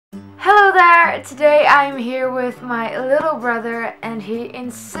Hello there! Today I'm here with my little brother and he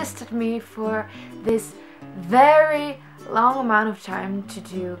insisted me for this very long amount of time to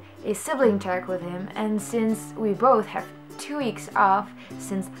do a sibling tag with him, and since we both have 2 weeks off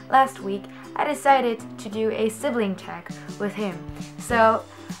since last week, I decided to do a sibling tag with him. So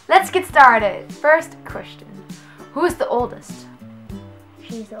let's get started. First question. Who is the oldest?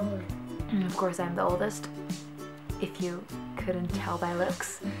 She's the oldest. Of course I'm the oldest, if you couldn't tell by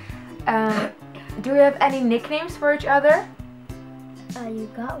looks. Do we have any nicknames for each other? You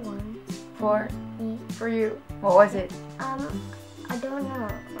got one. For Me. For you. What was it? I don't know.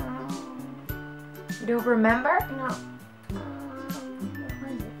 You don't remember? No. What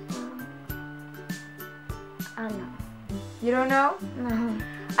was it? I don't know. You don't know? No.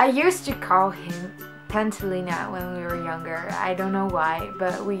 I used to call him Pentelina when we were younger. I don't know why,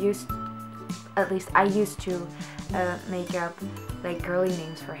 but at least I used to make up like girly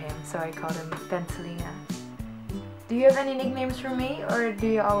names for him, so I called him Van-Thi. Do you have any nicknames for me, or do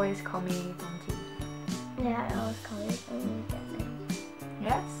you always call me Van-Thi? Yeah, I always call it that name.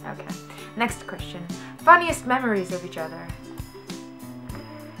 Yes? Okay. Next question. Funniest memories of each other?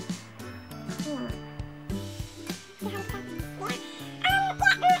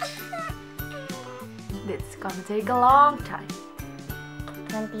 It's gonna take a long time.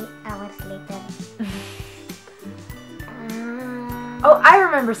 20 hours later. Oh, I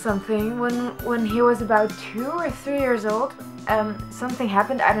remember something. When he was about 2 or 3 years old, something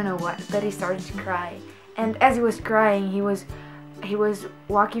happened, I don't know what, but he started to cry. And as he was crying, he was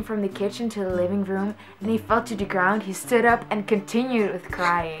walking from the kitchen to the living room, and he fell to the ground. He stood up and continued with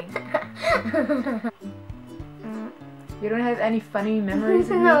crying. You don't have any funny memories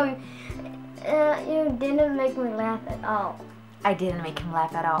of me? No, you didn't make me laugh at all. I didn't make him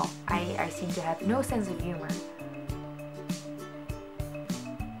laugh at all. I seem to have no sense of humor.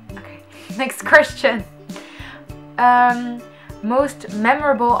 Okay, next question. Most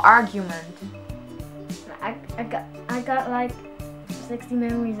memorable argument. I got like 60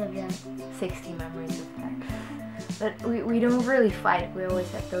 memories of that. 60 memories of that. But we don't really fight. We always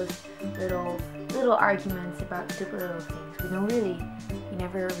have those little arguments about stupid little things. We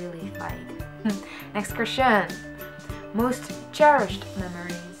never really fight. Next question. Most cherished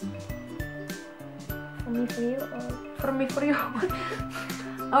memories. For me, for you, or For me, for you.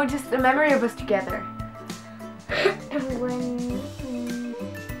 Oh, just the memory of us together. when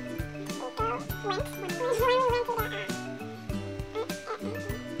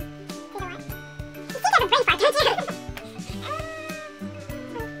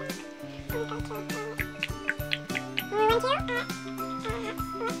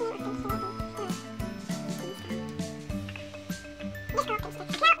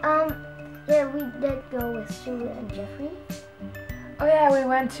yeah, we did go with Sue and Jeffrey. Oh yeah, we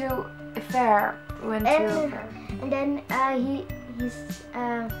went to a fair. We went to a fair. And then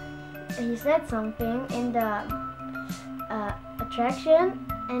he said something in the attraction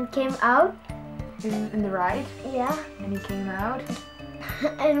and came out. In the ride. Yeah. And he came out.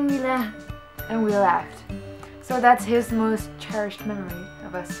 And we laughed. And we laughed. So that's his most cherished memory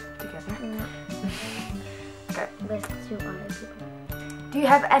of us together. Yeah. Okay. With 2 other people. Do you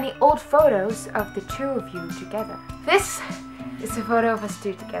have any old photos of the 2 of you together? This is a photo of us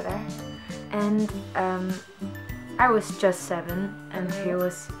 2 together. And I was just 7 and he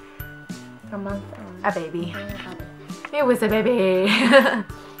was A month a baby. He was a baby.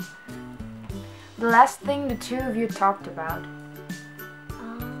 The last thing the 2 of you talked about.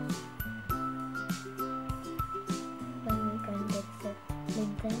 When we can get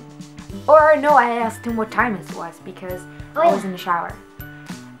Sibling Tag. Or no, I asked him what time it was because Oh, I yeah. was in the shower.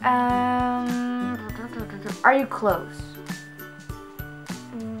 Are you close?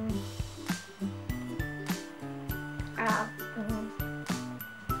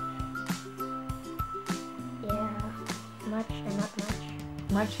 Yeah, much and not much.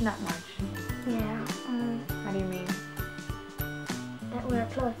 Much, not much. Yeah. How do you mean? That we're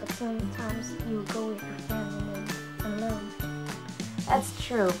close, but sometimes you go with your family and alone. That's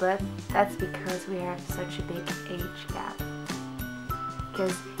true, but that's because we have such a big age gap.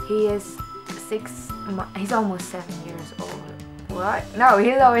 Because he is he's almost 7 years old. What? No,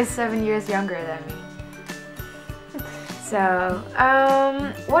 he's always 7 years younger than me. So,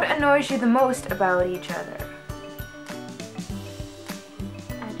 what annoys you the most about each other?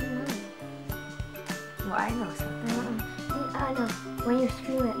 I don't know. Well, I know something. I know. When you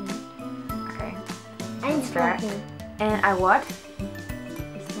scream at me. Okay. And slap me. And I what?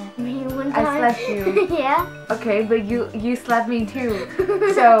 You slapped me one I time. slapped you. Yeah. Okay, but you slapped me too.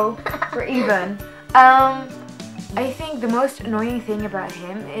 So, we're even. I think the most annoying thing about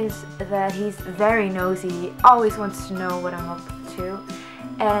him is that he's very nosy, always wants to know what I'm up to,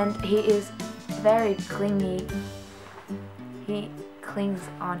 and he is very clingy. He clings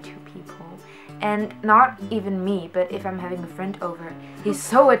onto people, and not even me, but if I'm having a friend over, he's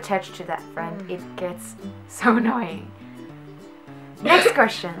so attached to that friend, it gets so annoying. Next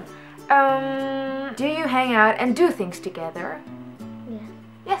question. Do you hang out and do things together? Yeah.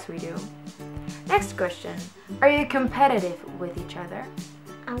 Yes, we do. Next question. Are you competitive with each other?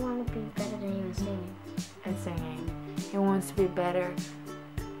 I want to be better than you in singing. At singing. He wants to be better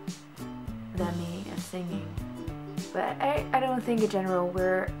than me at singing. But I don't think in general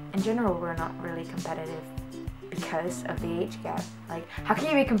we're not really competitive because of the age gap. Like, how can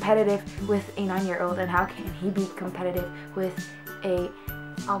you be competitive with a 9-year-old and how can he be competitive with a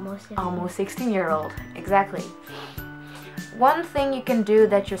almost 16-year-old? Exactly. One thing you can do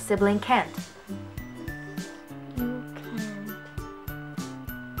that your sibling can't. You can't.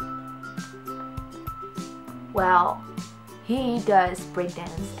 Well, he does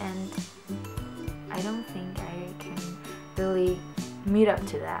breakdance, and I don't think I can really meet up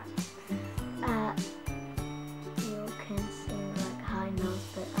to that. You can sing like high notes,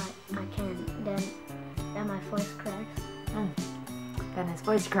 but I can't. Then my voice cracks. Then his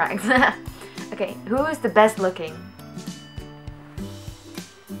voice cracks. Okay, who is the best looking?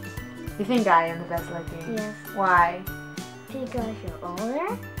 You think I am the best looking? Yes. Why? Because you're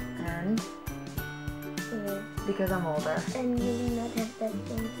older. And? Yes. Because I'm older. And you do not have that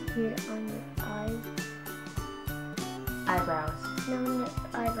thing here on your eyes. Eyebrows. No, not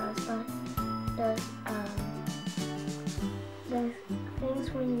eyebrows, but those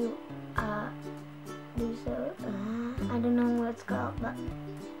things when you do so. I don't know what it's called, but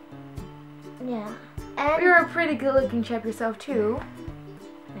yeah. And You're a pretty good looking chap yourself too.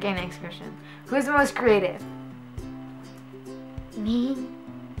 Okay, next question. Who's the most creative? me.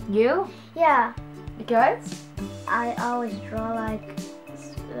 You? Yeah. Because? I always draw like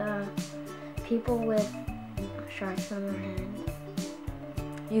people with sharks on their hand.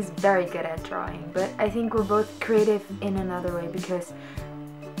 He's very good at drawing, but I think we're both creative in another way because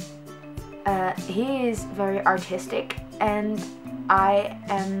he is very artistic and I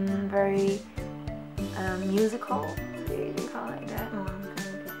am very musical. Do you call it that? Oh, I'm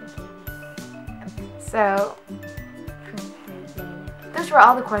kind of good. So those were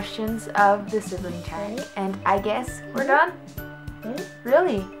all the questions of the sibling tag, Really? and I guess we're done. Really?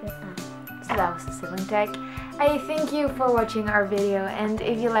 Really? So that was the sibling tag. I thank you for watching our video, and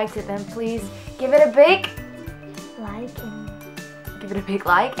if you liked it, then please give it a big Like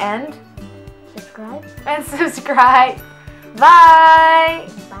and and subscribe. subscribe. Bye.